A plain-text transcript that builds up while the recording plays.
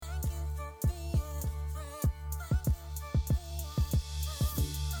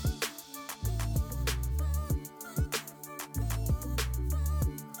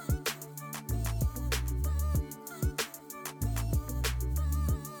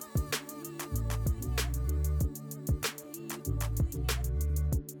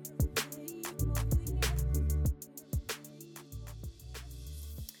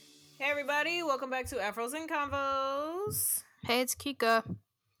Hey everybody, welcome back to Afros and Convos. Hey, it's Kika.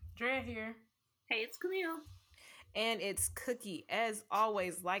 Drea here. Hey, it's Camille. And it's Cookie. As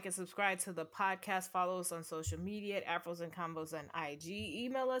always, like and subscribe to the podcast. Follow us on social media at Afros and Convos on IG.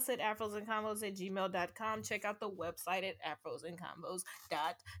 Email us at afrosandconvos@gmail.com. Check out the website at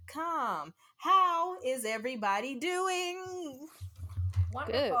afrosandconvos.com. How is everybody doing?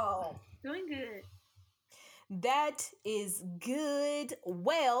 Wonderful. Doing good. That is good.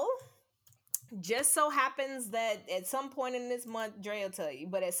 Well, just so happens that at some point in this month, Dre will tell you,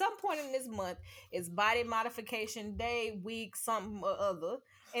 but at some point in this month is body modification day, week, something or other.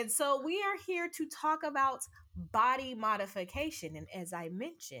 And so we are here to talk about body modification. And as I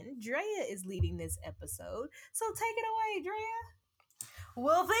mentioned, Drea is leading this episode. So take it away, Drea.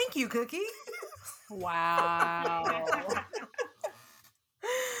 Well, thank you, Cookie. Wow.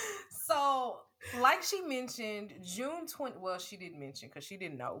 So, like she mentioned, June 20, well, she didn't mention because she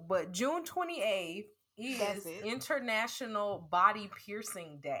didn't know, but June 28th is International Body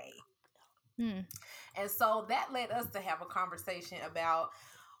Piercing Day. And so that led us to have a conversation about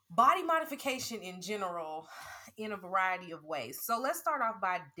body modification in general in a variety of ways. So let's start off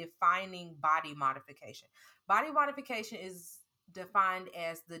by defining body modification. Body modification is defined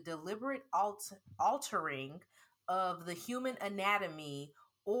as the deliberate altering of the human anatomy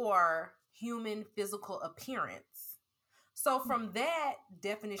or human physical appearance. So from that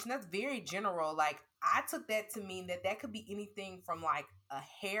definition, that's very general. Like I took that to mean that could be anything from like a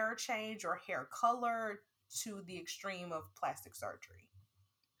hair change or hair color to the extreme of plastic surgery.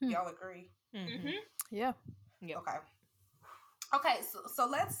 Y'all agree? Mm-hmm. Yeah. Yep. Okay, so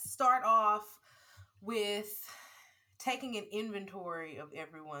let's start off with taking an inventory of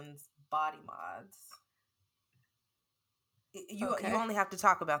everyone's body mods. You only have to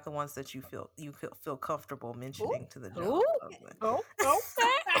talk about the ones that you feel comfortable mentioning to the general public. Oh,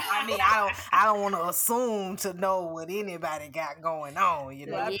 okay. I mean, I don't want to assume to know what anybody got going on. You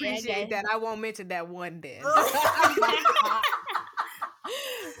know, I appreciate that. I won't mention that one then.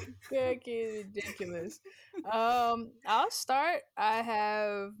 Cookie, ridiculous. I'll start. I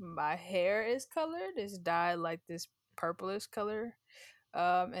have my hair is colored. It's dyed like this purplish color.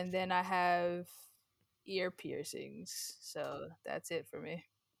 And then I have ear piercings. So that's it for me.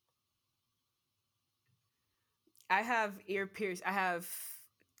 I have ear piercings. I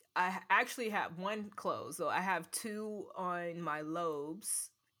actually have one closed. So I have two on my lobes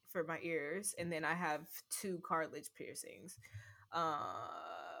for my ears, and then I have two cartilage piercings.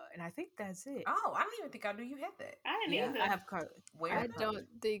 And I think that's it. Oh, I don't even think I knew you had that. I didn't either. I have cartilage. Where? I don't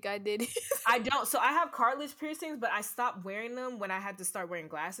think I did. I don't. So I have cartilage piercings, but I stopped wearing them when I had to start wearing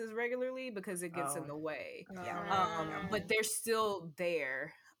glasses regularly because it gets in the way. But they're still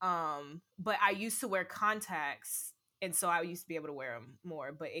there. But I used to wear contacts, and so I used to be able to wear them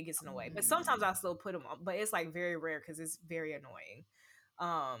more, but it gets in the way. But sometimes I still put them on, but it's like very rare because it's very annoying.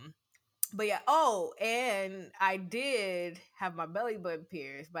 But yeah, and I did have my belly button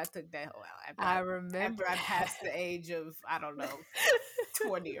pierced, but I took that whole out. I remember. After I passed the age of, I don't know,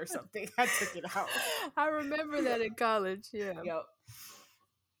 20 or something. I took it out. I remember that in college. Yeah. Yep.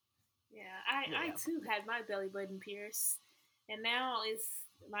 Yeah, I too had my belly button pierced, and now it's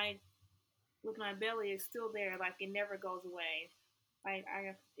with my belly, it's still there. Like it never goes away. Like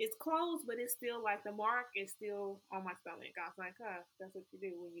it's closed, but it's still like the mark is still on my stomach. I was like, that's what you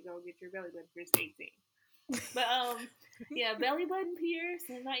do when you go get your belly button pierced 18. But yeah, belly button pierced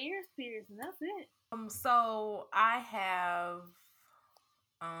and my ears pierced, and that's it. So I have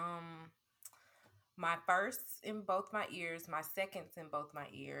my firsts in both my ears, my seconds in both my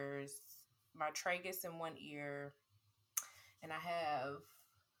ears, my tragus in one ear, and I have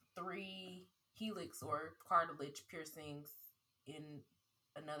 3 helix or cartilage piercings in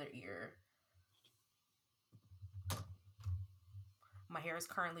another ear. My hair is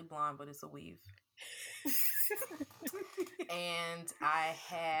currently blonde, but it's a weave. And I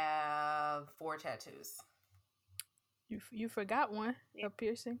have 4 tattoos. You forgot one, a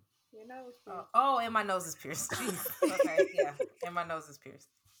piercing. Your nose pierced. And my nose is pierced. Jeez. Okay, yeah. And my nose is pierced.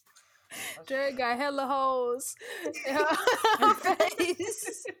 Dre got hella holes in her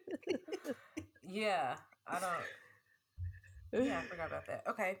face. Yeah, I forgot about that.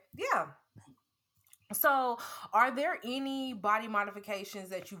 Okay, yeah. So, are there any body modifications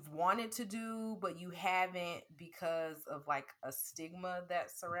that you've wanted to do but you haven't because of like a stigma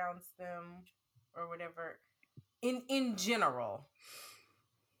that surrounds them or whatever? In general,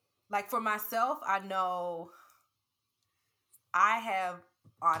 like for myself, I know I have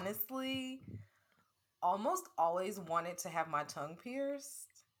honestly almost always wanted to have my tongue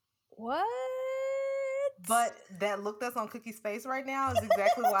pierced. What? But that look that's on Cookie's face right now is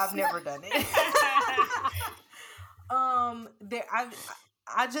exactly why I've never done it.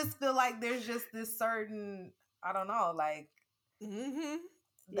 I just feel like there's just this certain, I don't know, like,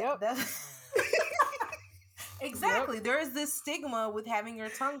 yep. Exactly. Yep. There is this stigma with having your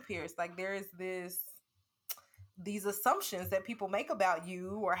tongue pierced. Like, there is these assumptions that people make about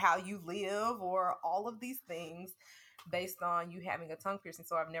you or how you live or all of these things based on you having a tongue piercing.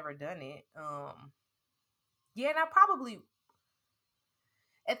 So I've never done it. Yeah, and I probably,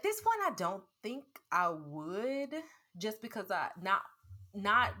 at this point, I don't think I would, just because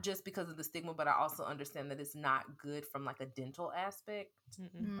not just because of the stigma, but I also understand that it's not good from like a dental aspect.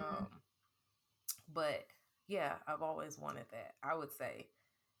 But yeah, I've always wanted that. I would say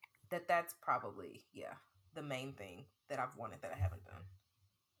that's probably, the main thing that I've wanted that I haven't done.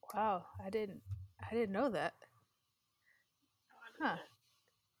 Wow, I didn't know that. Huh.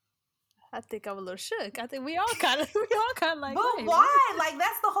 I think I'm a little shook. I think we all kind of like. But why? Like,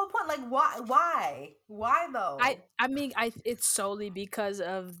 that's the whole point. Like, why? Why though? I mean, it's solely because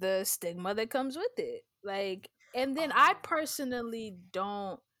of the stigma that comes with it. Like, and then I personally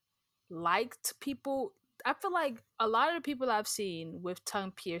don't like people. I feel like a lot of the people I've seen with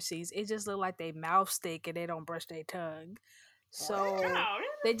tongue piercings, it just look like they mouth stick and they don't brush their tongue, so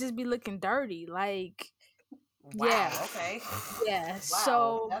they just be looking dirty. Like. Wow, yeah. Okay. Yeah. Wow,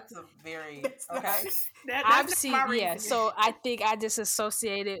 so that's a very okay. I've seen. Yeah. So I think I just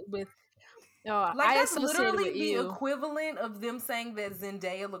associate it with. Like, that's literally the equivalent of them saying that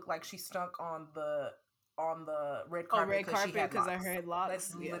Zendaya looked like she stunk on the red carpet because I heard locks.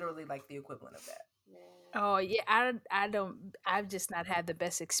 That's literally like the equivalent of that. Oh yeah, I don't. I've just not had the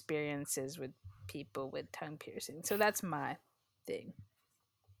best experiences with people with tongue piercing, so that's my thing.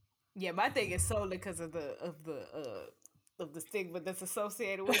 Yeah, my thing is solely because of the stigma that's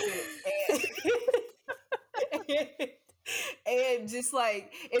associated with it, and just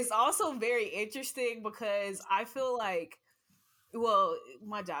like, it's also very interesting because I feel like, well,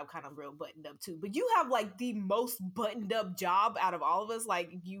 my job kind of real buttoned up too, but you have like the most buttoned up job out of all of us. Like,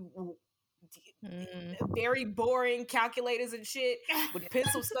 you. Very boring calculators and shit with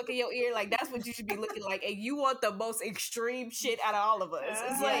pencils stuck in your ear. Like, that's what you should be looking like, and you want the most extreme shit out of all of us.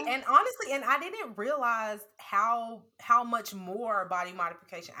 It's like, and honestly, and I didn't realize how much more body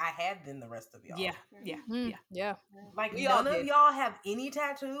modification I had than the rest of y'all. Yeah. Like, none of y'all have any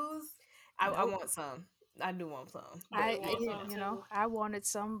tattoos. I want some. I do want some. I wanted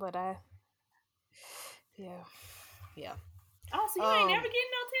some, but yeah. Oh, so you ain't never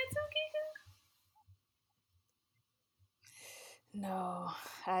getting no tattoo, Kika? No,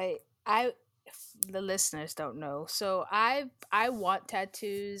 the listeners don't know. So I want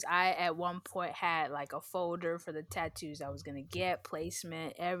tattoos. I at one point had like a folder for the tattoos I was gonna get,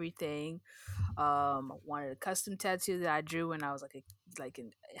 placement, everything. Wanted a custom tattoo that I drew when I was like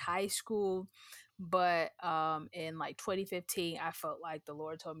in high school. But in like 2015, I felt like the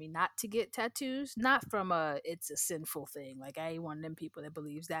Lord told me not to get tattoos. Not from it's a sinful thing. Like, I ain't one of them people that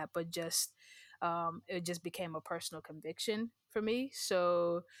believes that, but just it just became a personal conviction for me.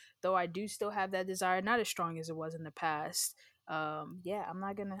 So though I do still have that desire, not as strong as it was in the past, I'm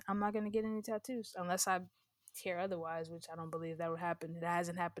not gonna get any tattoos unless I hear otherwise, which I don't believe that would happen. It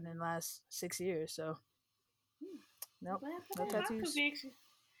hasn't happened in the last 6 years, so nope, no tattoos.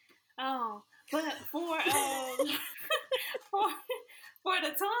 Oh, but for for the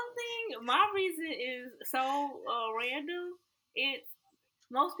tongue thing, my reason is so random. It's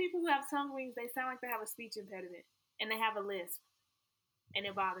most people who have tongue rings, they sound like they have a speech impediment and they have a lisp, and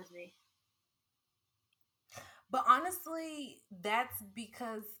it bothers me. But honestly, that's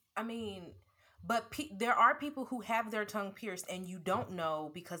because, I mean, but there are people who have their tongue pierced and you don't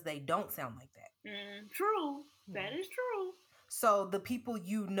know because they don't sound like that. True. That is true. So the people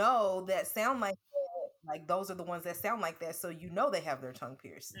you know that sound like that, like, those are the ones that sound like that, so you know they have their tongue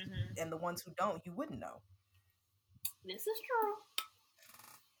pierced. And the ones who don't, you wouldn't know. This is true.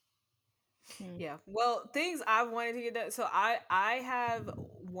 Yeah. Well, things I wanted to get done. So I have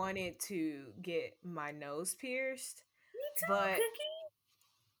wanted to get my nose pierced. Me too, but Cookie.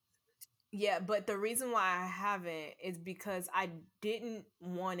 Yeah, but the reason why I haven't is because I didn't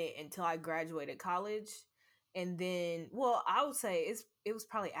want it until I graduated college. And then, well, I would say it was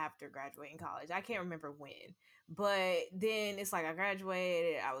probably after graduating college. I can't remember when. But then it's like I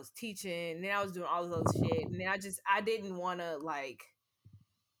graduated, I was teaching, and then I was doing all of those shit. And then I didn't want to, like,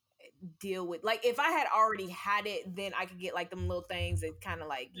 deal with, like, if I had already had it, then I could get like them little things that kind of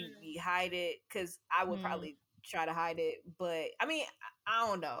like you hide it, because I would probably try to hide it. But I mean, I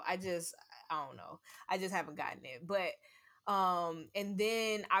don't know. I just haven't gotten it. But And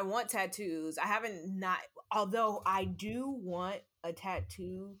then I want tattoos. I haven't not, although I do want a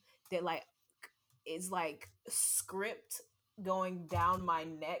tattoo that like is like script going down my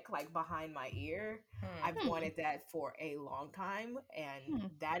neck, like behind my ear. I've wanted that for a long time, and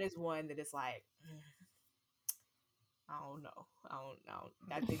that is one that is like, I don't know. I don't know.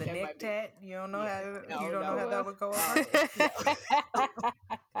 I think the that neck might be. tat. You don't know Yeah, how. You don't know how that would go over.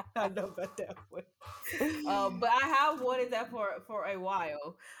 I know about that one. But I have wanted that for a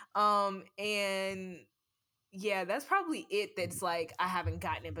while. And yeah, that's probably it. That's like I haven't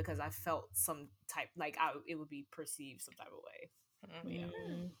gotten it because I felt some type like it would be perceived some type of way. Yeah.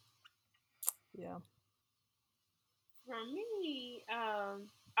 Yeah. For me,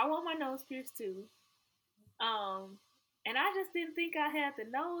 I want my nose pierced too. And I just didn't think I had the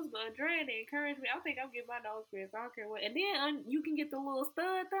nose, but Andrea encouraged me. I think I'm getting my nose pierced. I don't care what. And then you can get the little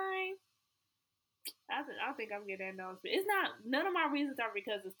stud thing. I think I'm getting that nose pierced. It's not. None of my reasons are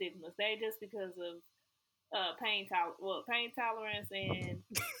because of stigmas. They just because of pain tolerance and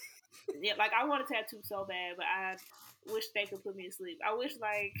yeah. Like I want a tattoo so bad, but I wish they could put me to sleep. I wish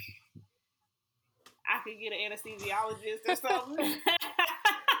like I could get an anesthesiologist or something.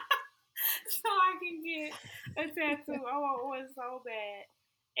 So I can get a tattoo. I want one so bad.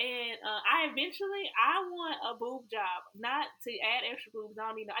 And I want a boob job. Not to add extra boobs.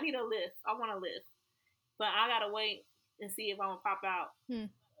 I need a lift. I want a lift. But I gotta wait and see if I'm gonna pop out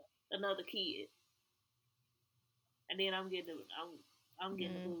another kid. And then I'm getting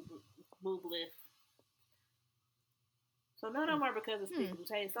the boob lift. So none of them are because of stigmas.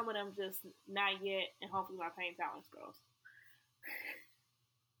 Hey, some of them just not yet, and hopefully my pain tolerance grows.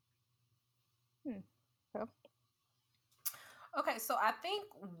 Okay, so I think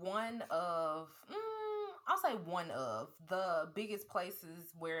I'll say one of the biggest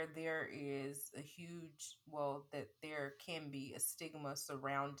places where there is that there can be a stigma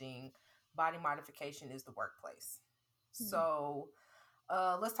surrounding body modification is the workplace. So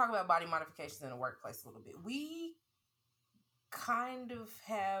let's talk about body modifications in the workplace a little bit. We kind of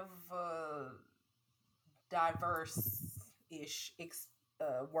have a diverse-ish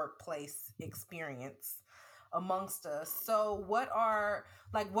workplace experience amongst us. So what are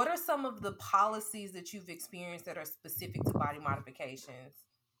some of the policies that you've experienced that are specific to body modifications?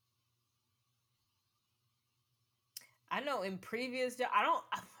 I know in previous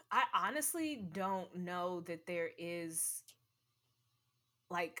I honestly don't know that there is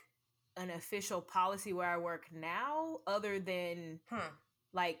like an official policy where I work now other than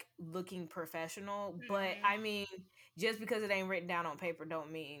like looking professional. But I mean, just because it ain't written down on paper don't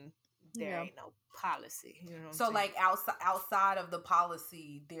mean there ain't no policy. You know what so I'm like outside of the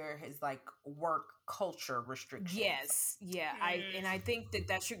policy, there is like work culture restrictions. Yes, yeah. I think that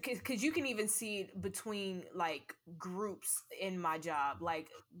that's true because you can even see it between like groups in my job, like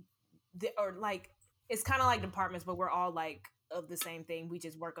or like it's kind of like departments, but we're all like of the same thing. We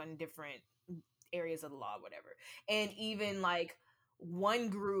just work on different areas of the law, whatever. And even like one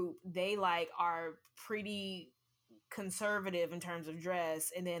group, they like are pretty conservative in terms of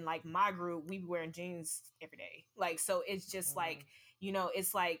dress, and then like my group, we be wearing jeans every day. Like so, it's just like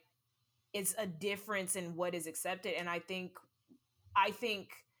it's like it's a difference in what is accepted, and I think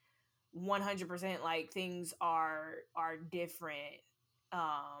 100% like things are different,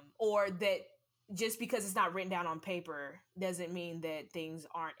 or that just because it's not written down on paper doesn't mean that things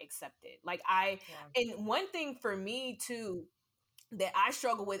aren't accepted. Like and one thing for me too that I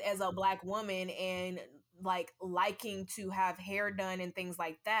struggle with as a Black woman and like liking to have hair done and things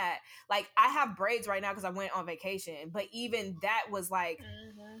like that. Like I have braids right now because I went on vacation, but even that was like,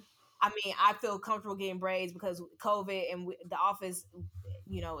 I mean, I feel comfortable getting braids because COVID and the office,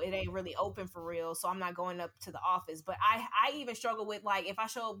 it ain't really open for real. So I'm not going up to the office. But I even struggle with like if I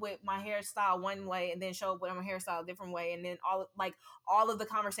show up with my hairstyle one way and then show up with my hairstyle a different way, and then all of the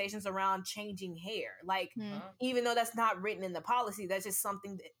conversations around changing hair, like even though that's not written in the policy, that's just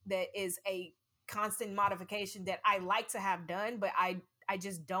something that is a constant modification that I like to have done, but I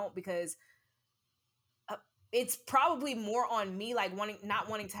just don't because it's probably more on me, like not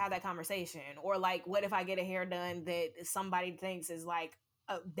wanting to have that conversation, or like, what if I get a hair done that somebody thinks is like,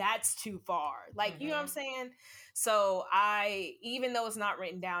 that's too far, like, you know what I'm saying? So even though it's not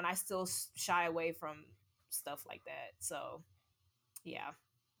written down, I still shy away from stuff like that. So yeah,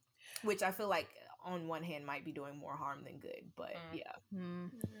 which I feel like on one hand might be doing more harm than good, but yeah.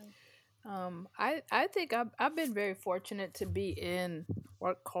 I think I've been very fortunate to be in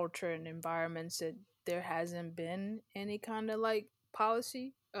work culture and environments that there hasn't been any kind of like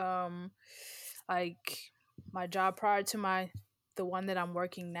policy. Like my job prior to the one that I'm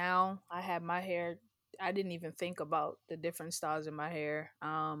working now, I had my hair I didn't even think about the different styles in my hair.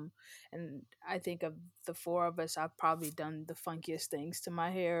 And I think of the four of us, I've probably done the funkiest things to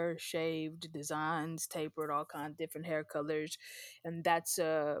my hair, shaved, designs, tapered, all kind of different hair colors. And that's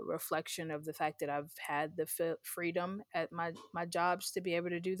a reflection of the fact that I've had the freedom at my jobs to be able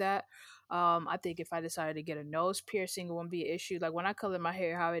to do that. I think if I decided to get a nose piercing, it won't be an issue. Like when I color my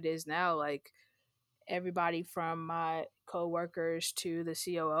hair how it is now, like everybody from my coworkers to the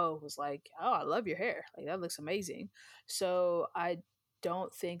COO was like, "Oh, I love your hair. Like that looks amazing." So I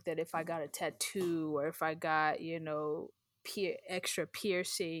don't think that if I got a tattoo or if I got, extra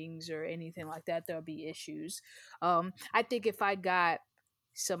piercings or anything like that, there'll be issues. I think if I got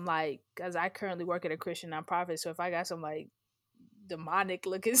some like, because I currently work at a Christian nonprofit, so if I got some like demonic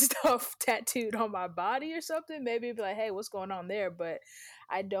looking stuff tattooed on my body or something, maybe it'd be like, hey, what's going on there? But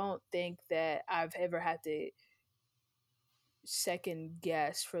I don't think that I've ever had to second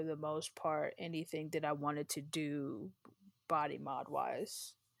guess, for the most part, anything that I wanted to do body mod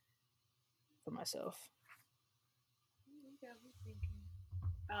wise for myself.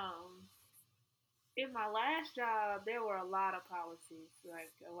 Um, in my last job, there were a lot of policies,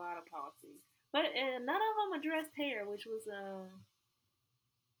 like a lot of policies, but none of them addressed hair, which was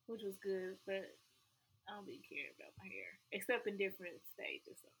good. But I don't be caring about my hair, except in different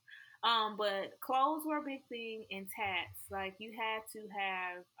stages. So. But clothes were a big thing, and tats. Like you had to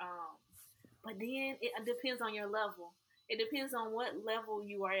have. But then it depends on your level. It depends on what level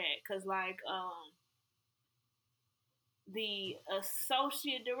you are at, cause like the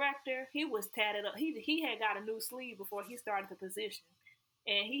associate director, he was tatted up. He had got a new sleeve before he started the position,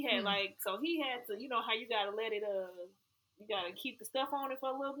 and he had so he had to, you know how you gotta let it you gotta keep the stuff on it for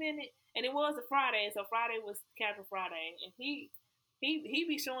a little minute, and it was a Friday, so Friday was Casual Friday, and he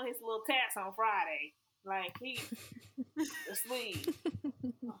be showing his little tats on Friday, like he the sleeve.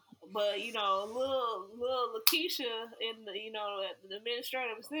 But little Lakeisha in the the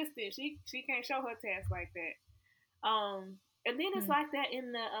administrative assistant, she can't show her tats like that. And then it's like that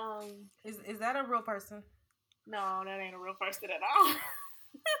in the Is that a real person? No, that ain't a real person at all.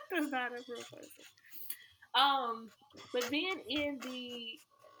 That's not a real person. But then in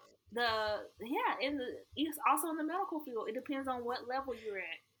it's also in the medical field. It depends on what level you're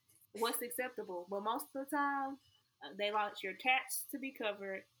at, what's acceptable. But most of the time, they want your tats to be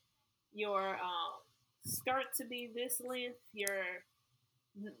covered, your skirt to be this length, your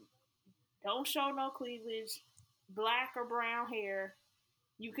don't show no cleavage, black or brown hair.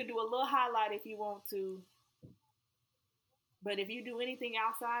 You can do a little highlight if you want to, but if you do anything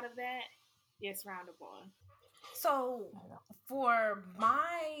outside of that, it's frowned upon. So for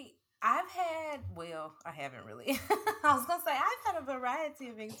I haven't really. I was gonna say I've had a variety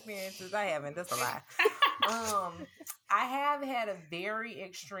of experiences. I haven't. That's a lie. I have had a very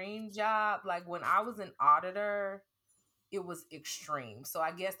extreme job. Like when I was an auditor, it was extreme. So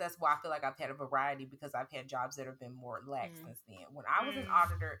I guess that's why I feel like I've had a variety, because I've had jobs that have been more lax since then. When I was an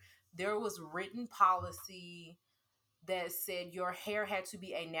auditor, there was written policy that said your hair had to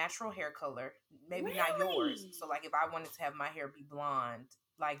be a natural hair color, maybe not yours. So like if I wanted to have my hair be blonde,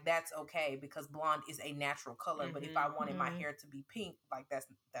 like that's okay because blonde is a natural color. But if I wanted my hair to be pink, like that's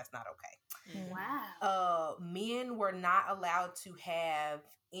not okay. Wow. Men were not allowed to have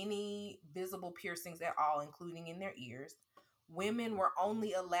any visible piercings at all, including in their ears. Women were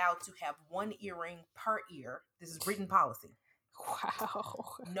only allowed to have one earring per ear. This is written policy.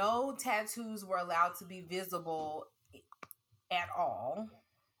 Wow. No tattoos were allowed to be visible at all.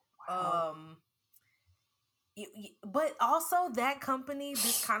 Wow. But also that company,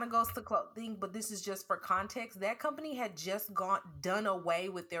 this kind of goes to clothing, but this is just for context. That company had just done away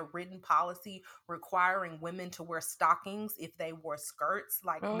with their written policy requiring women to wear stockings if they wore skirts,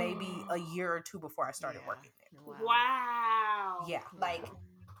 like maybe a year or two before I started working there. Wow. Yeah, like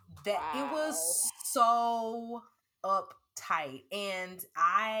that. Wow. It was so uptight, and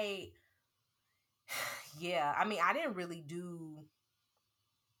I mean, I didn't really do.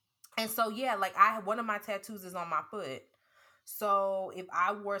 And so, like one of my tattoos is on my foot. So if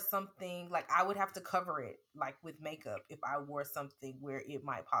I wore something, like I would have to cover it like with makeup if I wore something where it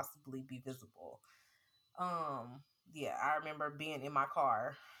might possibly be visible. I remember being in my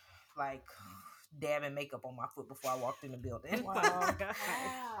car, like dabbing makeup on my foot before I walked in the building. Wow.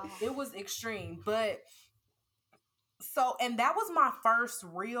 It was extreme, but so, and that was my first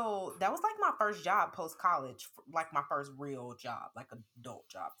job post-college, like my first real job, like adult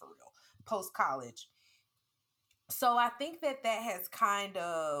job for real, post-college. So I think that has kind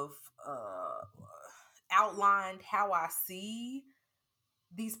of outlined how I see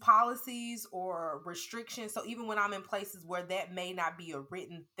these policies or restrictions. So even when I'm in places where that may not be a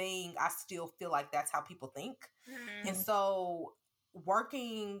written thing, I still feel like that's how people think. And so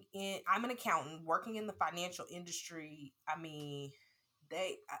I'm an accountant working in the financial industry. I mean,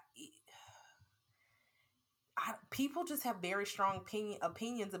 people just have very strong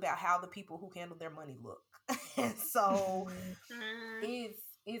opinions about how the people who handle their money look. And so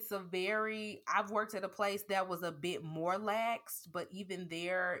it's a very, I've worked at a place that was a bit more lax, but even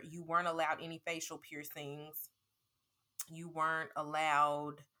there, you weren't allowed any facial piercings. You weren't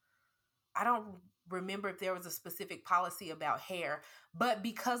allowed, I don't remember if there was a specific policy about hair, but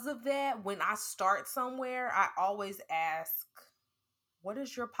because of that, when I start somewhere, I always ask, what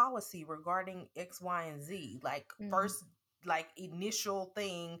is your policy regarding X, Y, and Z? Like first, like initial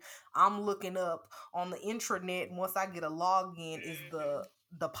thing I'm looking up on the intranet once I get a login is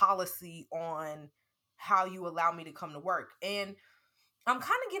the policy on how you allow me to come to work. And I'm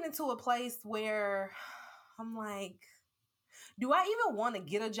kind of getting to a place where I'm like, do I even want to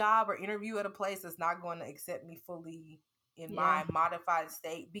get a job or interview at a place that's not going to accept me fully in my modified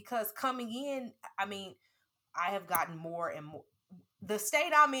state? Because coming in, I mean, I have gotten more and more. The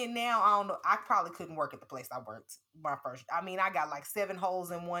state I'm in now, I don't know. I probably couldn't work at the place I worked my first. I mean, I got like 7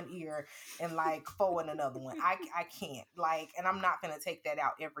 holes in one ear and like 4 in another one. I can't, like, and I'm not gonna take that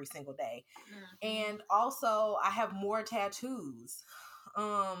out every single day. And also, I have more tattoos.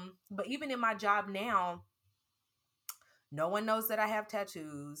 But even in my job now, no one knows that I have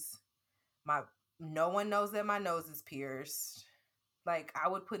tattoos. No one knows that my nose is pierced. Like, I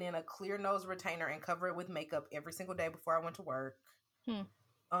would put in a clear nose retainer and cover it with makeup every single day before I went to work.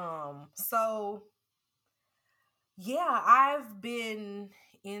 So yeah, I've been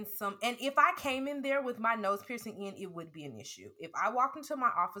in some, and if I came in there with my nose piercing in, it would be an issue. If I walked into my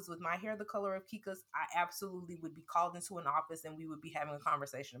office with my hair the color of Kika's, I absolutely would be called into an office and we would be having a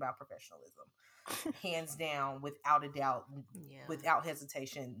conversation about professionalism. Hands down, without a doubt, without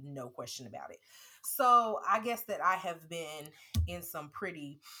hesitation, no question about it. So I guess that I have been in some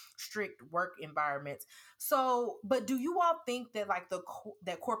pretty strict work environments. So, but do you all think that like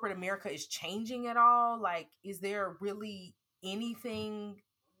that corporate America is changing at all? Like, is there really anything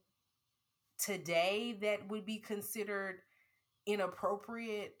today that would be considered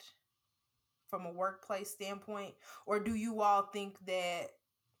inappropriate from a workplace standpoint? Or do you all think that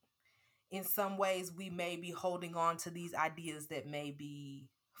in some ways we may be holding on to these ideas that may be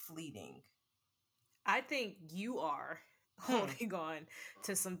fleeting? I think you are holding on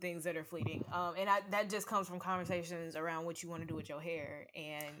to some things that are fleeting. And that just comes from conversations around what you want to do with your hair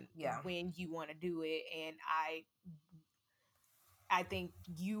and when you want to do it. And I think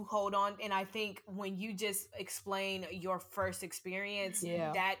you hold on, and I think when you just explain your first experience,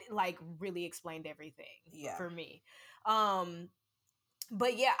 that like really explained everything for me.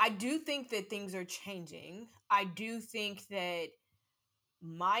 But yeah, I do think that things are changing. I do think that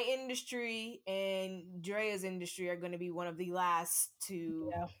my industry and Drea's industry are going to be one of the last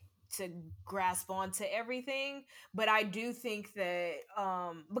to grasp onto everything. But I do think that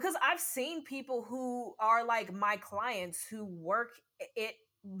because I've seen people who are like my clients who work at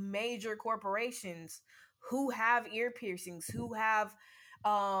major corporations who have ear piercings, who have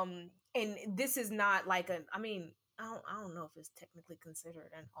and this is not like I mean, I don't know if it's technically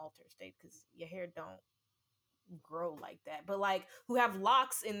considered an altered state because your hair don't grow like that, but like who have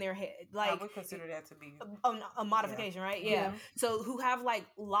locks in their head, like I would consider that to be a modification, right? Yeah. So who have like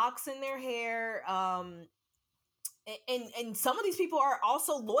locks in their hair, and some of these people are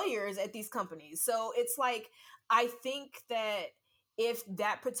also lawyers at these companies. So it's like I think that if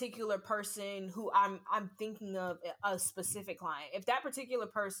that particular person who I'm thinking of a specific client, if that particular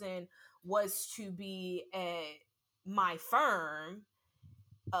person was to be at my firm,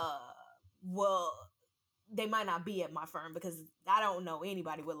 well, they might not be at my firm because I don't know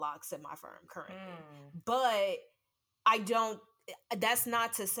anybody with locks at my firm currently. But that's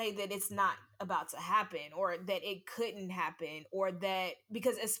not to say that it's not about to happen or that it couldn't happen, or that,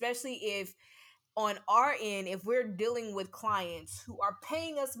 because especially if on our end, if we're dealing with clients who are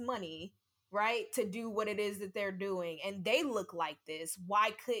paying us money, right, to do what it is that they're doing, and they look like this,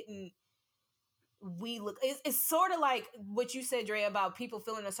 why couldn't we look? It's sort of like what you said, Dre, about people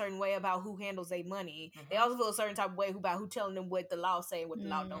feeling a certain way about who handles their money. They also feel a certain type of way about who telling them what the law say and what the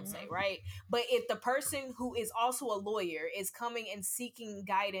law don't say, right? But if the person who is also a lawyer is coming and seeking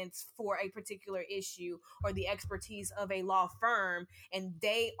guidance for a particular issue or the expertise of a law firm, and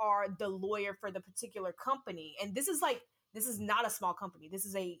they are the lawyer for the particular company, and this is not a small company, this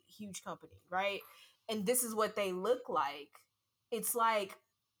is a huge company, right? And this is what they look like. It's like,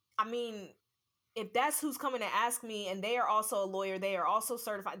 I mean, if that's who's coming to ask me, and they are also a lawyer, they are also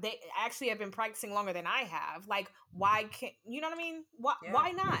certified, they actually have been practicing longer than I have, like, why can't, you know what I mean?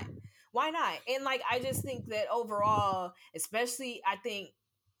 Why not? Why not? And like, I just think that overall, especially, I think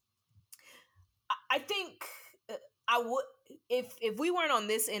uh, I would, if we weren't on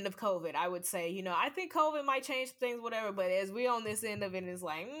this end of COVID, I would say, I think COVID might change things, whatever. But as we on this end of it, it's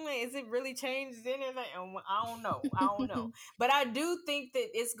like, is it really changed anything? I don't know. But I do think that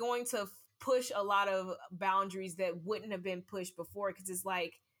it's going to push a lot of boundaries that wouldn't have been pushed before. Because it's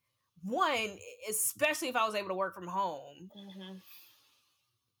like, one, especially if I was able to work from home. Mm-hmm.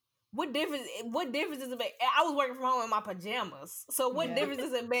 What difference does it make? I was working from home in my pajamas. So what difference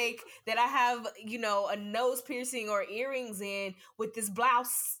does it make that I have, a nose piercing or earrings in with this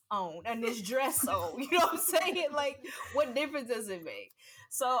blouse on and this dress on? You know what I'm saying? Like, what difference does it make?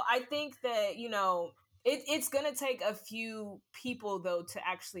 So I think that, it's going to take a few people, though, to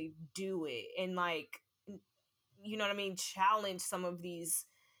actually do it. And, like, you know what I mean? Challenge some of these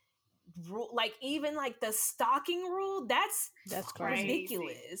rule, like even like the stocking rule, that's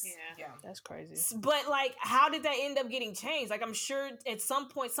ridiculous. Yeah, that's crazy. But like, how did that end up getting changed? Like, I'm sure at some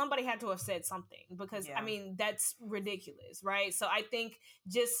point somebody had to have said something, because I mean, that's ridiculous, right? So I think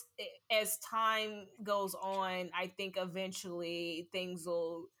just as time goes on, I think eventually things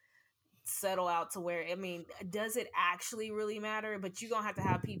will settle out to where, I mean, does it actually really matter? But you're gonna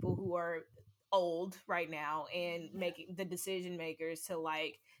have people who are old right now and making the decision makers to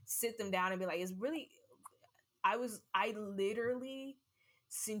like sit them down and be like, it's really, I literally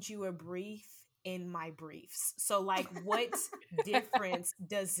sent you a brief in my briefs. So like, what difference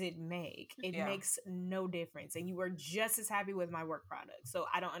does it make? It makes no difference. And you were just as happy with my work product. So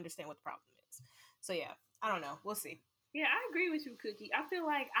I don't understand what the problem is. So yeah, I don't know. We'll see. Yeah, I agree with you, Cookie. I feel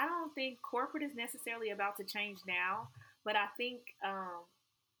like I don't think corporate is necessarily about to change now, but I think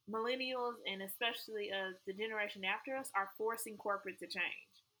millennials and especially the generation after us are forcing corporate to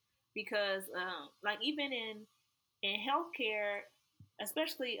change, because like even in healthcare,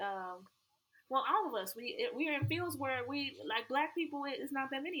 especially well, all of us, we are in fields where we, like Black people, it's not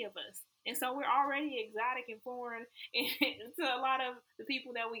that many of us, and so we're already exotic and foreign to a lot of the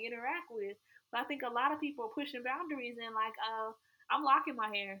people that we interact with. But I think a lot of people are pushing boundaries and like, I'm locking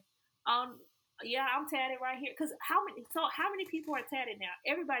my hair. Yeah, I'm tatted right here. Because how many people are tatted now?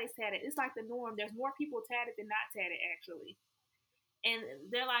 Everybody's tatted. It's like the norm. There's more people tatted than not tatted, actually.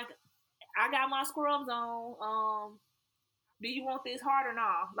 And they're like, I got my scrubs on. Do you want this hard or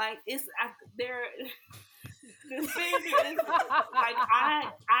not? Like, they're the standard is like,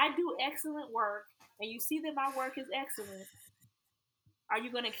 I do excellent work, and you see that my work is excellent. Are you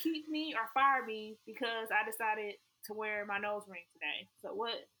gonna keep me or fire me because I decided to wear my nose ring today? So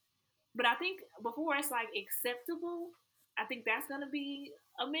what? But I think before it's like acceptable, I think that's going to be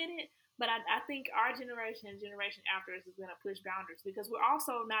a minute. But I think our generation and generation after us is going to push boundaries, because we're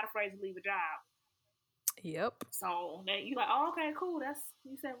also not afraid to leave a job. Yep. So that you like, oh, okay, cool. That's,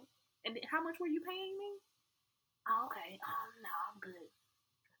 you said, and how much were you paying me? Oh, okay. No, I'm good.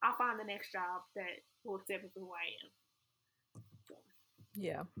 I'll find the next job that will accept me for who I am. So.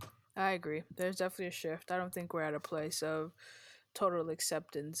 Yeah, I agree. There's definitely a shift. I don't think we're at a place of total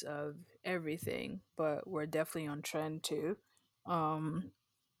acceptance of everything, but we're definitely on trend too.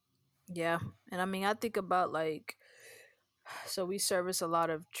 Yeah, and I mean, I think about like, so we service a lot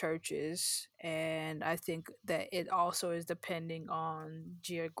of churches, and I think that it also is depending on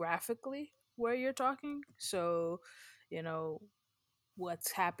geographically where you're talking. So, you know,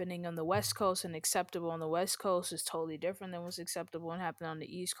 what's happening on the West Coast and acceptable on the West Coast is totally different than what's acceptable and happening on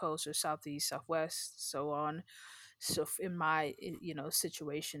the East Coast or Southeast, Southwest, so on. So in my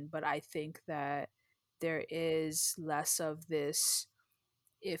situation, but I think that there is less of this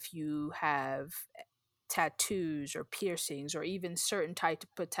if you have tattoos or piercings or even certain type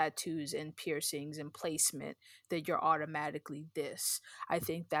of tattoos and piercings and placement, that you're automatically this. I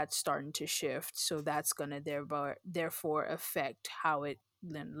think that's starting to shift, so that's going to therefore affect how it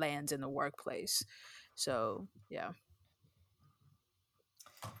lands in the workplace. So yeah.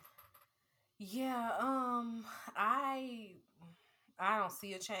 I don't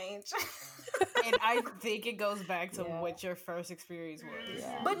see a change. And I think it goes back to what your first experience was.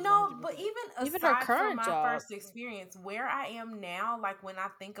 Yeah. But no, but even aside her current from my job. First experience, where I am now, like when I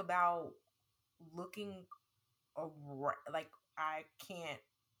think about looking, like I can't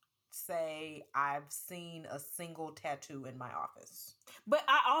say I've seen a single tattoo in my office. But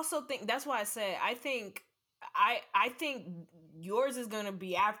I also think that's why I said I think yours is going to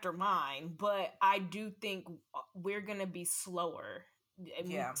be after mine, but I do think we're going to be slower and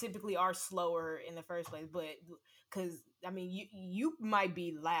we typically are slower in the first place, but because I mean you might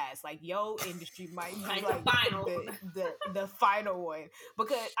be last, like your industry might be like the final one,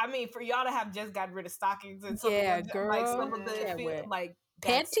 because I mean for y'all to have just gotten rid of stockings and some of the, like some of the like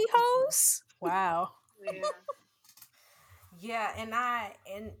pantyhose. Wow. Yeah,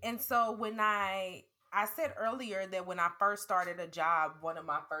 and so when I said earlier that when I first started a job, one of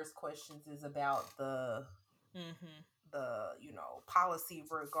my first questions is about the policy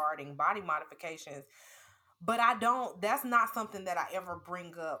regarding body modifications. But that's not something that I ever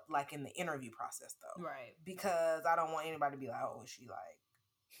bring up like in the interview process though. Right. Because I don't want anybody to be like, oh, she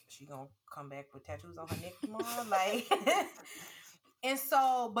gonna come back with tattoos on her neck tomorrow? Like and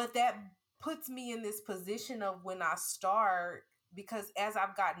so, but that puts me in this position of when I start, because as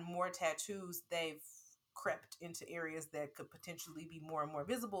I've gotten more tattoos, they've crept into areas that could potentially be more and more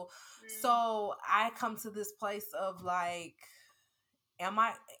visible. So I come to this place of like, am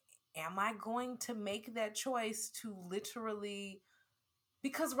I going to make that choice to literally,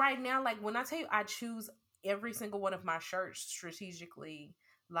 because right now, like when I tell you I choose every single one of my shirts strategically,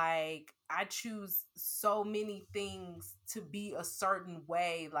 like I choose so many things to be a certain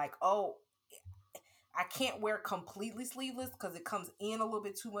way, like, oh, I can't wear completely sleeveless because it comes in a little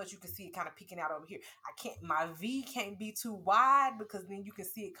bit too much. You can see it kind of peeking out over here. My V can't be too wide because then you can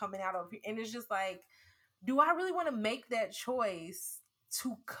see it coming out over here. And it's just like, do I really want to make that choice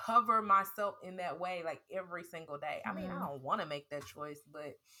to cover myself in that way, like every single day? I mean, I don't want to make that choice,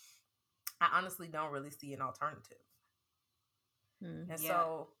 but I honestly don't really see an alternative. And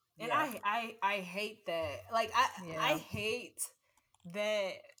so, and I hate that. Like I hate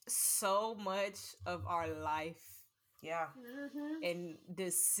that so much of our life. Yeah. And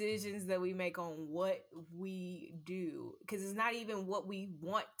decisions that we make on what we do, because it's not even what we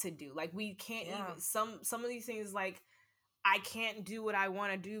want to do. Like we can't even some of these things, like I can't do what I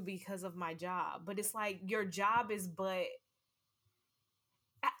want to do because of my job. But it's like your job is, but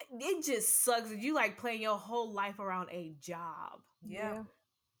it just sucks that you like playing your whole life around a job. Yeah.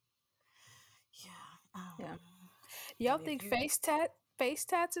 Y'all think face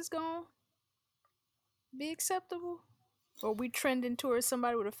tats is gonna be acceptable? Or we trending towards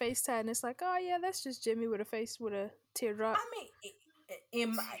somebody with a face tat and it's like, oh yeah, that's just Jimmy with a teardrop? I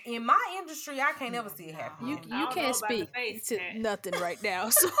mean, in my industry, I can't ever see it happen. You can't speak to nothing right now.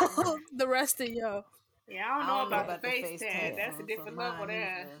 So the rest of y'all. Yeah, I don't know about the face tat. That's a different level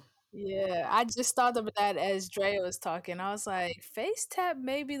there. Yeah, I just thought of that as Drea was talking. I was like, face tat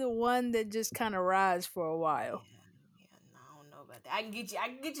may be the one that just kind of rides for a while. I don't know about that. I can get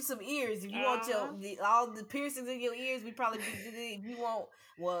you some ears if you want all the piercings in your ears. We probably if you want.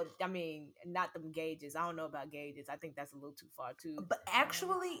 Well, I mean, not them gauges. I don't know about gauges. I think that's a little too far too. But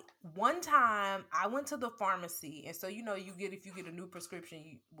actually, one time I went to the pharmacy, and so if you get a new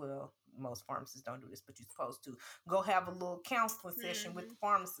prescription, most pharmacists don't do this, but you're supposed to go have a little counseling session with the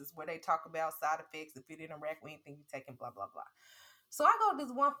pharmacist where they talk about side effects, if it interact with anything you're taking, blah blah blah. So I go to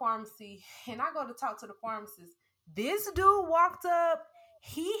this one pharmacy and I go to talk to the pharmacist. This dude walked up.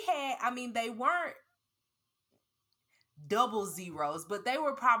 They weren't double zeros, but they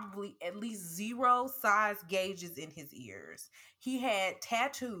were probably at least 0 size gauges in his ears. He had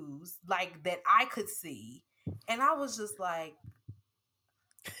tattoos like that I could see. And I was just like,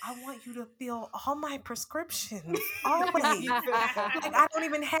 I want you to fill all my prescriptions always. Like I don't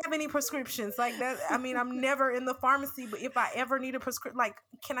even have any prescriptions like that. I mean, I'm never in the pharmacy, but if I ever need a prescription, like,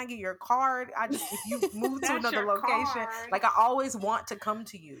 can I get your card? If you move to another location, card. Like I always want to come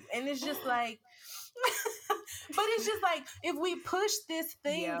to you. And it's just like, but it's just like, if we push this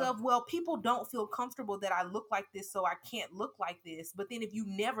thing of, well, people don't feel comfortable that I look like this, so I can't look like this. But then if you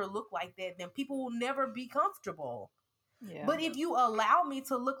never look like that, then people will never be comfortable. Yeah. But if you allow me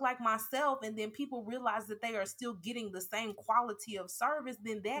to look like myself and then people realize that they are still getting the same quality of service,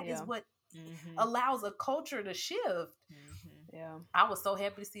 then that is what allows a culture to shift. Yeah. I was so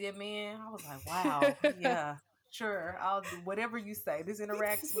happy to see that man. I was like, wow. Yeah, sure. I'll do whatever you say. This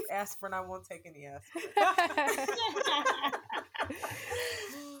interacts with aspirin. I won't take any aspirin.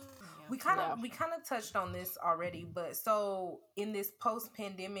 We kind of touched on this already, but so in this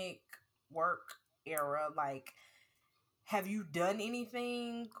post-pandemic work era, like, have you done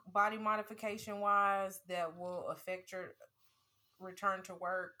anything body modification wise that will affect your return to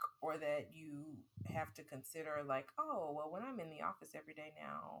work, or that you have to consider like, oh, well, when I'm in the office every day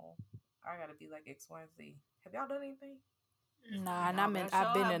now, I gotta be like X, Y, and Z? Have y'all done anything?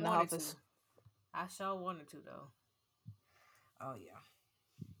 I've been in the office. I sure wanted to though. Oh yeah.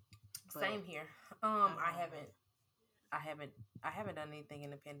 But same here. I haven't I haven't done anything in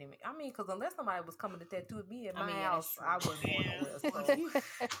the pandemic. I mean, because unless somebody was coming to tattoo me at my house, I wasn't going nowhere.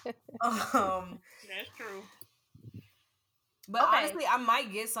 So, that's true. But honestly, I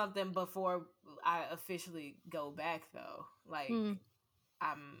might get something before I officially go back, though. Like,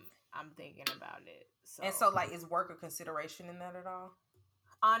 I'm thinking about it. So. And so, like, is work a consideration in that at all?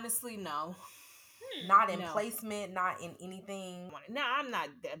 Honestly, no. Not in placement, not in anything. No, I'm not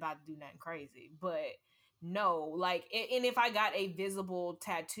about to do nothing crazy, but no, like, and if I got a visible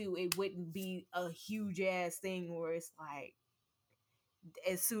tattoo, it wouldn't be a huge ass thing where it's like,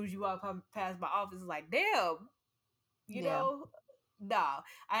 as soon as you walk past my office, it's like, damn, you know, nah,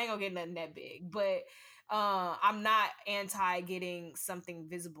 I ain't gonna get nothing that big, but I'm not anti getting something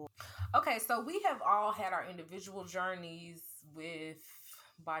visible. Okay, so we have all had our individual journeys with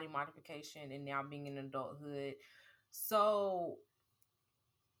body modification and now being in adulthood. So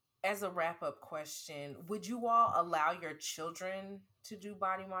as a wrap-up question, would you all allow your children to do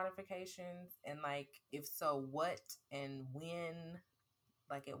body modifications? And like, if so, what and when?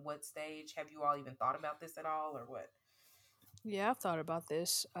 Like, at what stage? Have you all even thought about this at all, or what? Yeah, I've thought about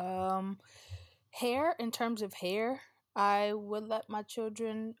this. Hair, in terms of hair, I would let my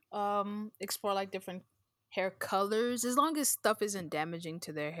children explore like different hair colors as long as stuff isn't damaging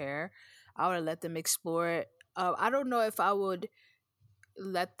to their hair. I would let them explore it. I don't know if I would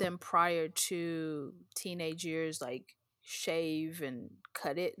let them prior to teenage years like shave and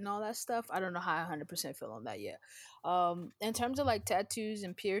cut it and all that stuff. I don't know how I 100% feel on that yet. In terms of like tattoos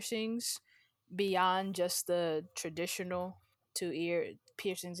and piercings, beyond just the traditional to ear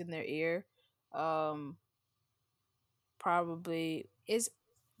piercings in their ear, probably is,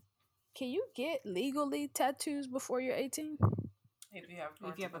 can you get legally tattoos before you're 18? If you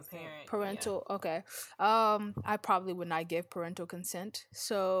have a parent. Parental, okay. I probably would not give parental consent.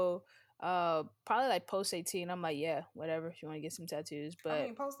 So probably like post 18, I'm like, yeah, whatever, if you want to get some tattoos. But I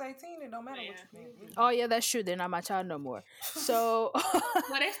mean, post 18, it don't matter what you think. Oh yeah, that's true. They're not my child no more. So well,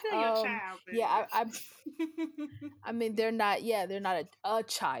 they're still your child. Baby. Yeah, I mean, they're not a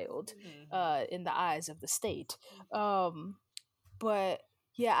child in the eyes of the state. But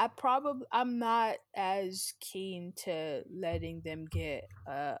yeah, I'm not as keen to letting them get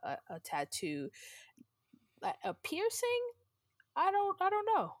a tattoo. Like a piercing, I don't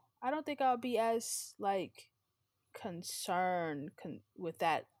know. I don't think I'll be as like concerned with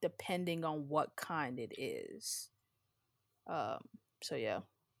that, depending on what kind it is. So yeah.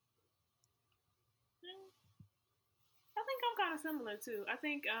 I think I'm kind of similar too. I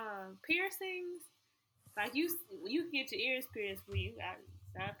think piercings, like you can get your ears pierced for you.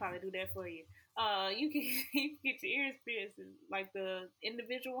 I'd probably do that for you. You can get your ears pierced, like the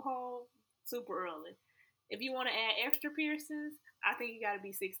individual hole, super early. If you want to add extra piercings, I think you got to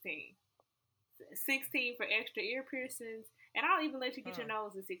be 16. 16 for extra ear piercings, and I'll even let you get your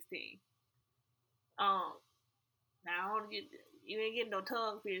nose at 16. Now you ain't getting no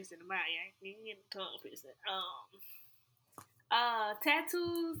tongue piercing in the mouth. You ain't getting no tongue piercing.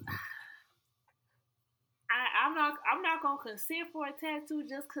 Tattoos. I'm not gonna consent for a tattoo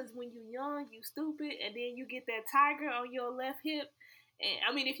just because when you young you stupid and then you get that tiger on your left hip. And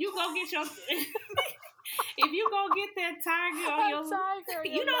I mean, if you go get your if you go get that tiger on your tiger,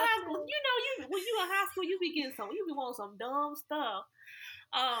 you know how you know you when you in high school you be getting you be wanting some dumb stuff.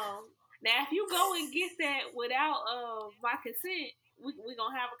 Now if you go and get that without my consent, we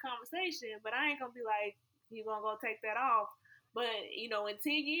gonna have a conversation. But I ain't gonna be like, you gonna go take that off. But, you know, in 10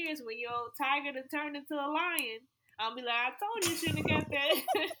 years, when your tiger to turn into a lion, I'll be like, I told you shouldn't have got that.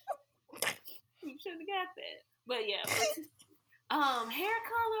 You shouldn't have got that. But, yeah. But, hair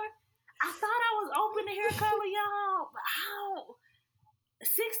color, I thought I was open to hair color, y'all. But how?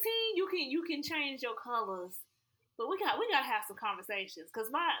 16, you can change your colors. But we got to have some conversations. Because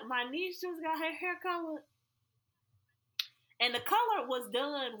my niece just got her hair color. And the color was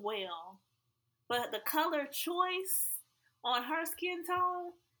done well. But the color choice on her skin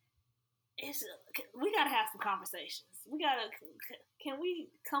tone, we gotta have some conversations. Can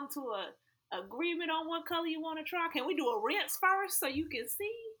we come to a agreement on what color you want to try? Can we do a rinse first so you can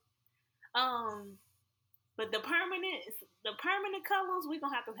see? But the permanent colors, we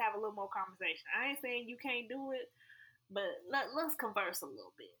gonna have to have a little more conversation. I ain't saying you can't do it, but let's converse a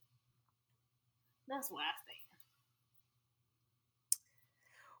little bit. That's where I stand.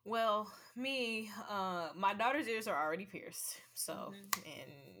 Well, me, my daughter's ears are already pierced, so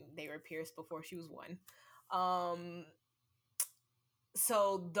and they were pierced before she was 1.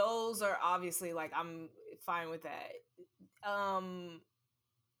 So those are obviously like I'm fine with that.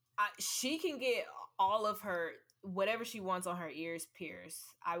 She can get all of her whatever she wants on her ears pierced.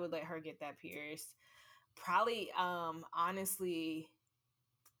 I would let her get that pierced. probably honestly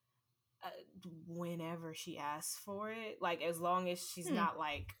whenever she asks for it, like as long as she's not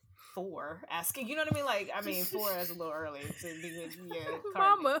like 4 asking, you know what I mean? Like, I mean, 4 is a little early to be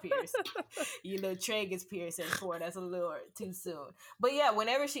Mama. pierced. Your little tray gets pierced at 4. That's a little too soon. But yeah,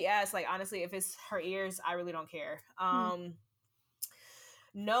 whenever she asks, like honestly, if it's her ears, I really don't care.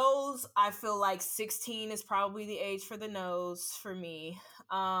 Nose, I feel like 16 is probably the age for the nose for me.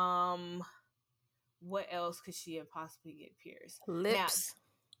 What else could she have possibly get pierced? Lips.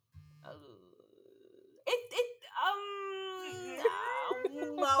 Now,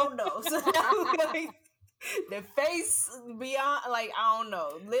 I don't know. So, like, the face beyond, like, I don't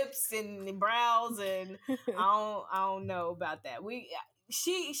know, lips and brows, and I don't know about that.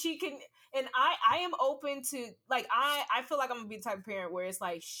 She can, and I am open to, like, I feel like I'm gonna be the type of parent where it's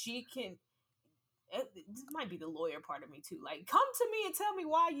like she can. This might be the lawyer part of me too. Like, come to me and tell me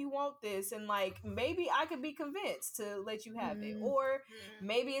why you want this, and like maybe I could be convinced to let you have it, or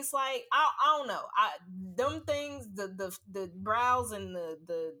maybe it's like I don't know. Them things, the brows and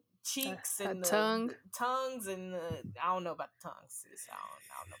the cheeks and the tongues and I don't know about the tongues. Sis. I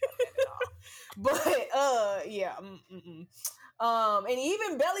don't know about that at all. But yeah. And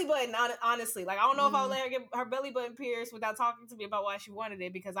even belly button, honestly, like I don't know if I'll let her get her belly button pierced without talking to me about why she wanted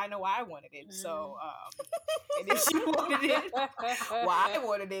it, because I know why I wanted it. So, and if she wanted it, why I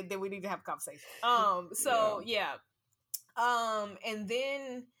wanted it, then we need to have a conversation. So yeah. And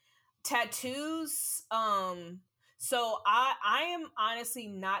then tattoos. So I am honestly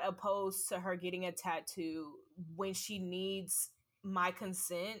not opposed to her getting a tattoo when she needs my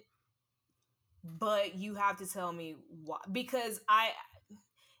consent. But you have to tell me why, because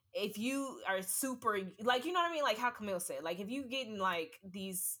if you are super, like, you know what I mean? Like how Camille said, like if you getting like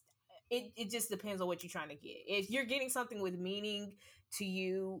these, it just depends on what you're trying to get. If you're getting something with meaning to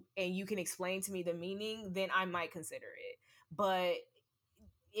you and you can explain to me the meaning, then I might consider it. But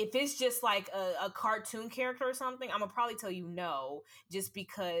if it's just like a cartoon character or something, I'm gonna probably tell you no, just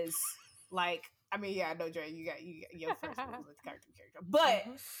because, like, I mean, yeah, I know, Dre, you got your first one was a cartoon character, but.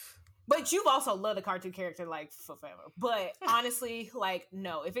 But you've also loved a cartoon character like for forever. But honestly, like,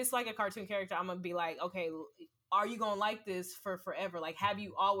 no. If it's like a cartoon character, I'm gonna be like, okay, are you gonna like this for forever? Like, have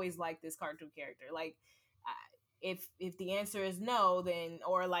you always liked this cartoon character? Like, if the answer is no, then,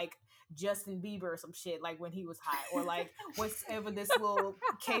 or like Justin Bieber or some shit, like when he was hot, or like whatever this little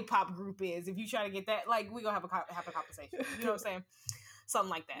K-pop group is. If you try to get that, like, we gonna have a conversation. You know what I'm saying?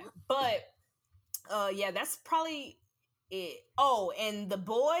 Something like that. But yeah, that's probably it. Oh, and the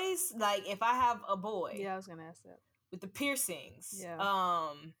boys, like if I have a boy, yeah, I was gonna ask that, with the piercings, yeah,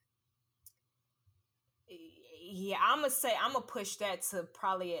 I'm gonna push that to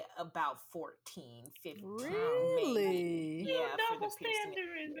probably about 14, 15. Really? Maybe. Yeah, for the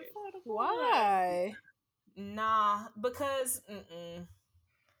piercing. Why? Nah, because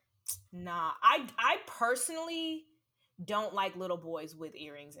nah, I personally don't like little boys with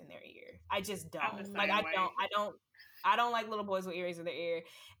earrings in their ear. I just don't. Like I don't like little boys with earrings in their ear.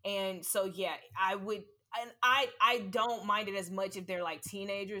 And so yeah, I don't mind it as much if they're like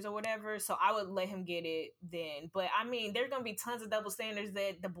teenagers or whatever. So I would let him get it then. But I mean, there's gonna be tons of double standards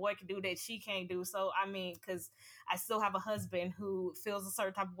that the boy can do that she can't do. So I mean, because I still have a husband who feels a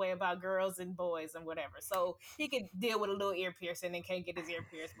certain type of way about girls and boys and whatever. So he could deal with a little ear piercing and can't get his ear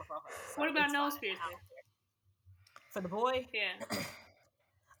pierced before her. So what about nose piercing? For the boy? Yeah.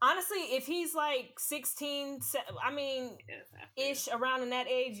 Honestly, if he's like 16, I mean, ish, around in that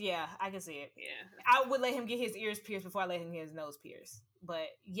age, yeah, I can see it. Yeah. I would let him get his ears pierced before I let him get his nose pierced. But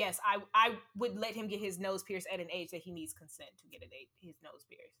yes, I would let him get his nose pierced at an age that he needs consent to get his nose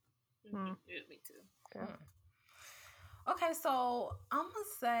pierced. Mm-hmm. Yeah, me too. Okay. Okay, so I'm going to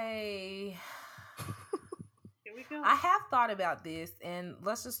say... Here we go. I have thought about this, and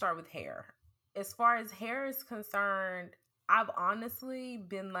let's just start with hair. As far as hair is concerned, I've honestly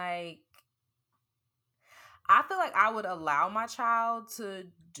been like, I feel like I would allow my child to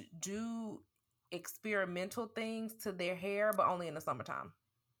do experimental things to their hair, but only in the summertime.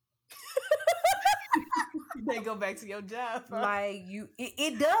 They go back to your job. Huh? Like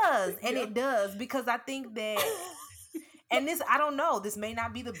it does, and it does, because I think that, and this, I don't know, this may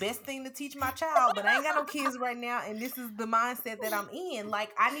not be the best thing to teach my child, but I ain't got no kids right now, and this is the mindset that I'm in.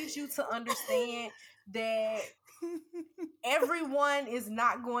 Like, I need you to understand that everyone is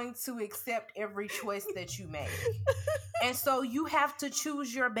not going to accept every choice that you make. And so you have to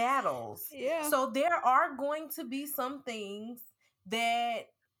choose your battles. Yeah. So there are going to be some things that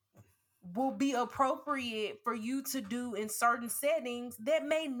will be appropriate for you to do in certain settings that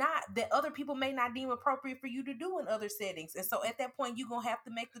other people may not deem appropriate for you to do in other settings. And so at that point, you're going to have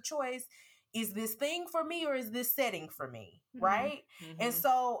to make the choice. is this thing for me or is this setting for me? Right. And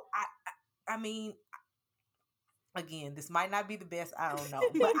so I mean, again, this might not be the best, I don't know,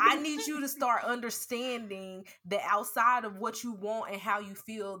 but I need you to start understanding that outside of what you want and how you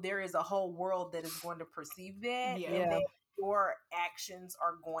feel, there is a whole world that is going to perceive that, and that your actions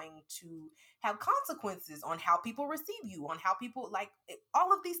are going to have consequences on how people receive you, on how people, like,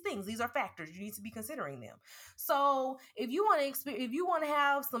 all of these things. These are factors. You need to be considering them. So if you want to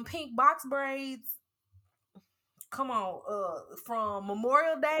have some pink box braids, come on, from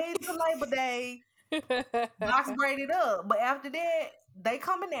Memorial Day to Labor Day, box braided up. But after that, they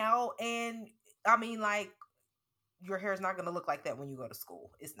coming out, and I mean, like, your hair is not going to look like that when you go to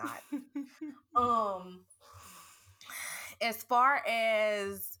school. It's not. As far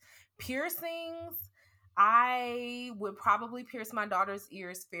as piercings, I would probably pierce my daughter's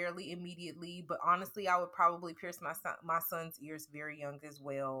ears fairly immediately, but honestly, I would probably pierce my son's ears very young as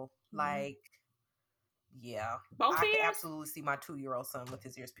well. Like, yeah, both I ears? could absolutely see my 2-year-old son with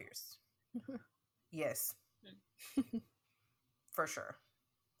his ears pierced. Yes, for sure.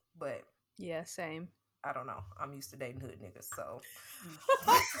 But yeah, same. I don't know. I'm used to dating hood niggas, so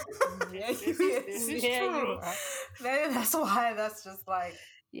it's true. That's why. That's just like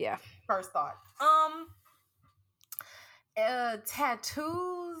first thought.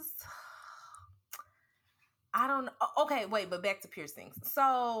 Tattoos. I don't know. Okay, wait, but back to piercings.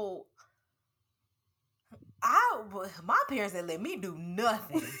 So my parents didn't let me do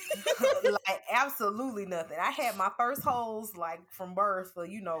nothing. Like, absolutely nothing. I had my first holes like from birth, or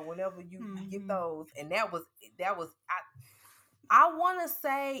whenever you get those, and that was I want to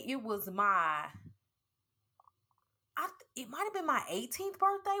say it was it might have been my 18th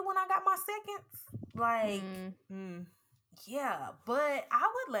birthday when I got my second. Like, yeah, but I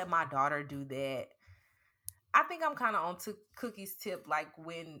would let my daughter do that. I think I'm kind of on to Cookie's tip, like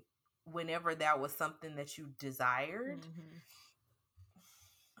whenever that was something that you desired.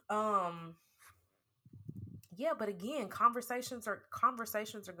 Yeah, but again, conversations are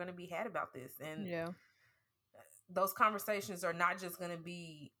going to be had about this, and those conversations are not just going to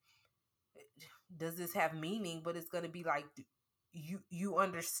be, does this have meaning, but it's going to be like, you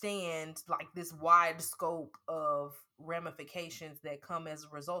understand, like, this wide scope of ramifications that come as a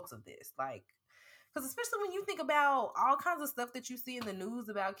result of this. Like, because especially when you think about all kinds of stuff that you see in the news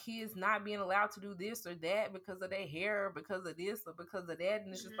about kids not being allowed to do this or that because of their hair, or because of this or because of that,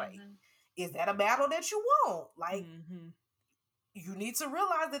 and it's just like, is that a battle that you want? Like, you need to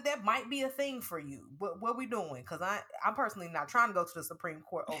realize that might be a thing for you. What we doing? Because I'm personally not trying to go to the Supreme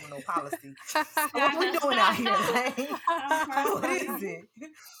Court over no policy. So what we doing out here? Like, what is it?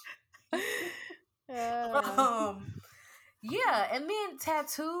 Yeah, and then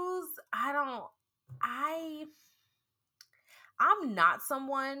tattoos. I'm not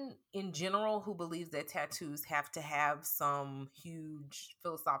someone in general who believes that tattoos have to have some huge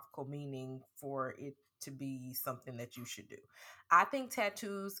philosophical meaning for it to be something that you should do. I think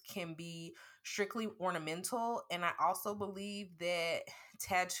tattoos can be strictly ornamental, and I also believe that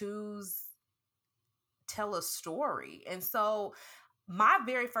tattoos tell a story. And so my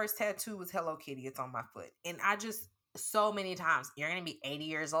very first tattoo was Hello Kitty. It's on my foot. And I just, so many times, you're going to be 80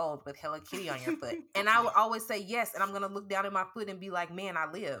 years old with Hello Kitty on your foot. And I would always say yes. And I'm going to look down at my foot and be like, man,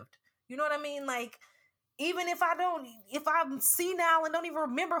 I lived. You know what I mean? Like, even if I'm senile and don't even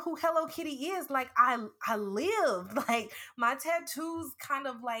remember who Hello Kitty is, like, I lived. Like, my tattoos kind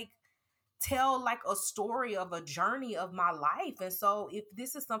of like tell like a story of a journey of my life. And so if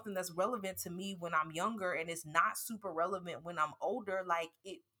this is something that's relevant to me when I'm younger and it's not super relevant when I'm older, like,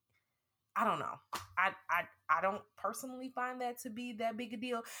 I don't know. I don't personally find that to be that big a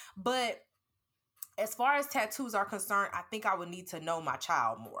deal. But as far as tattoos are concerned, I think I would need to know my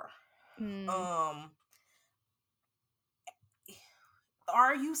child more.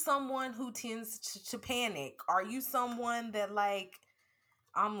 Are you someone who tends to panic? Are you someone that, like,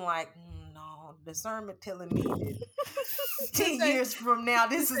 I'm like, no, discernment telling me that 10 years from now,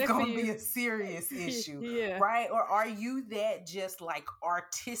 this is going to be a serious issue, right? Or are you that just, like,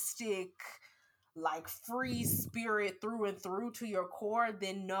 artistic, like, free spirit through and through to your core?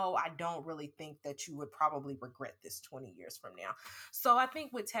 Then no, I don't really think that you would probably regret this 20 years from now. So I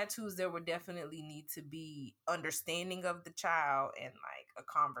think with tattoos, there would definitely need to be understanding of the child and, like, a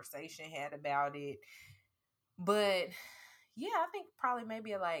conversation had about it. But yeah, I think probably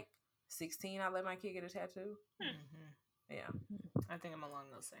maybe at like 16, I let my kid get a tattoo. Yeah. I think I'm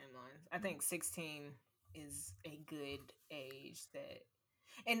along those same lines. I think 16 is a good age that,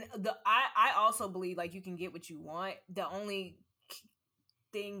 and I also believe, like, you can get what you want. The only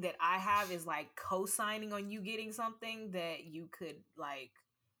thing that I have is, like, co-signing on you getting something that you could, like,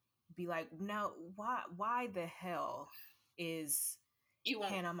 be like, no, why the hell is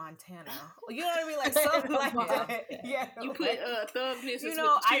Hannah Montana? You know what I mean? Like something like that. Yeah, you put Thug Misses. You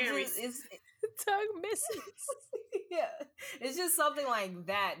know, with the cherries. it's Thug Misses. Yeah, it's just something like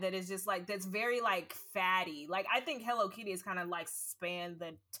that is just like that's very like fatty. Like I think Hello Kitty is kind of like span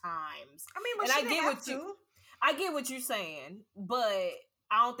the times. I mean, but and I get what you're saying, but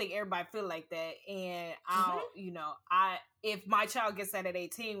I don't think everybody feel like that. And if my child gets that at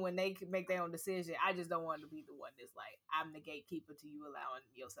 18 when they can make their own decision, I just don't want to be the one that's like, I'm the gatekeeper to you allowing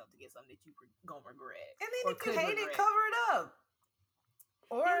yourself to get something that you gonna regret. And then if you hate it, cover it up.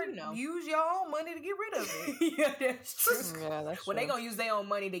 Or use your own money to get rid of it. Yeah, that's true. Yeah, that's well, true. they gonna use their own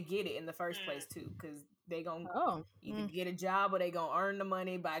money to get it in the first place too, because they gonna either get a job or they gonna earn the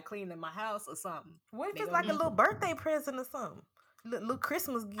money by cleaning my house or something. What if it's like a little birthday present or something? Little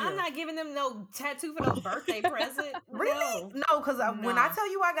Christmas gift. I'm not giving them no tattoo for no birthday present. Really? No, because when I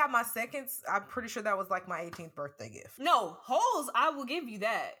tell you I got my second, I'm pretty sure that was like my 18th birthday gift. No, holes, I will give you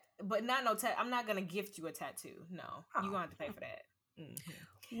that, but not no tattoo. I'm not gonna gift you a tattoo. No, you're gonna have to pay for that.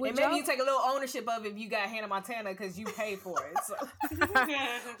 Mm-hmm. And maybe you take a little ownership of if you got Hannah Montana because you paid for it. So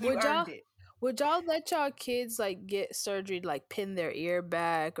you earned it. Would y'all let y'all kids like get surgery, like pin their ear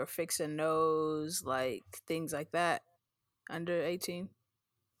back or fix a nose, like things like that, under 18?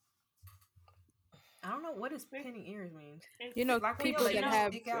 I don't know what does pinning ears mean. You know, like people that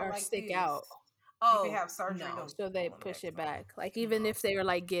have stick out. Oh, you have surgery, so they push it back. Like even if they were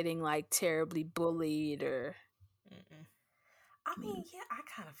like getting like terribly bullied or. I mean, yeah, I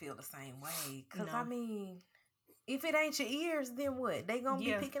kind of feel the same way. Because, I mean, if it ain't your ears, then what? They going to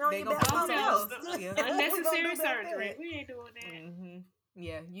be picking on you about something else. Unnecessary surgery. We ain't doing that. Mm-hmm.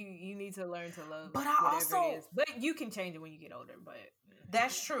 Yeah, you need to learn to love but whatever it is. But you can change it when you get older. But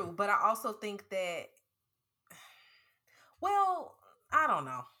that's true. But I also think that, well, I don't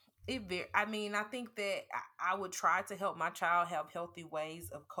know. I think that I would try to help my child have healthy ways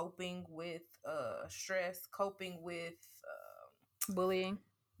of coping with stress, coping with bullying.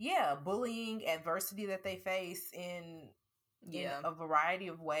 Yeah, bullying, adversity that they face in a variety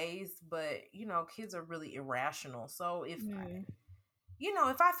of ways. But, kids are really irrational. So if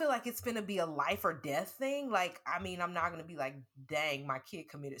if I feel like it's going to be a life or death thing, like, I mean, I'm not going to be like, dang, my kid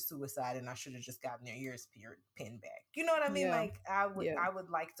committed suicide and I should have just gotten their ears pinned back. You know what I mean? Yeah. Like, I would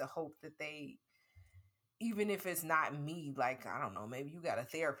like to hope that they, even if it's not me, like, I don't know, maybe you got a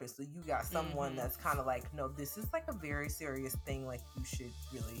therapist or you got someone that's kind of like, no, this is like a very serious thing. Like, you should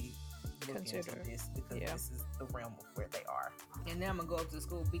really look into this because this is the realm of where they are. And then I'm going to go up to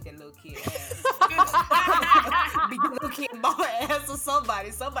school, beat that little kid ass. Beat the little kid mama ass or somebody.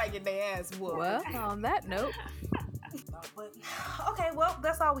 Somebody get their ass whooped. Well, on that note. Okay, well,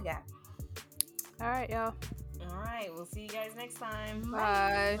 that's all we got. All right, y'all. All right, we'll see you guys next time.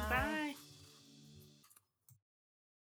 Bye. Bye.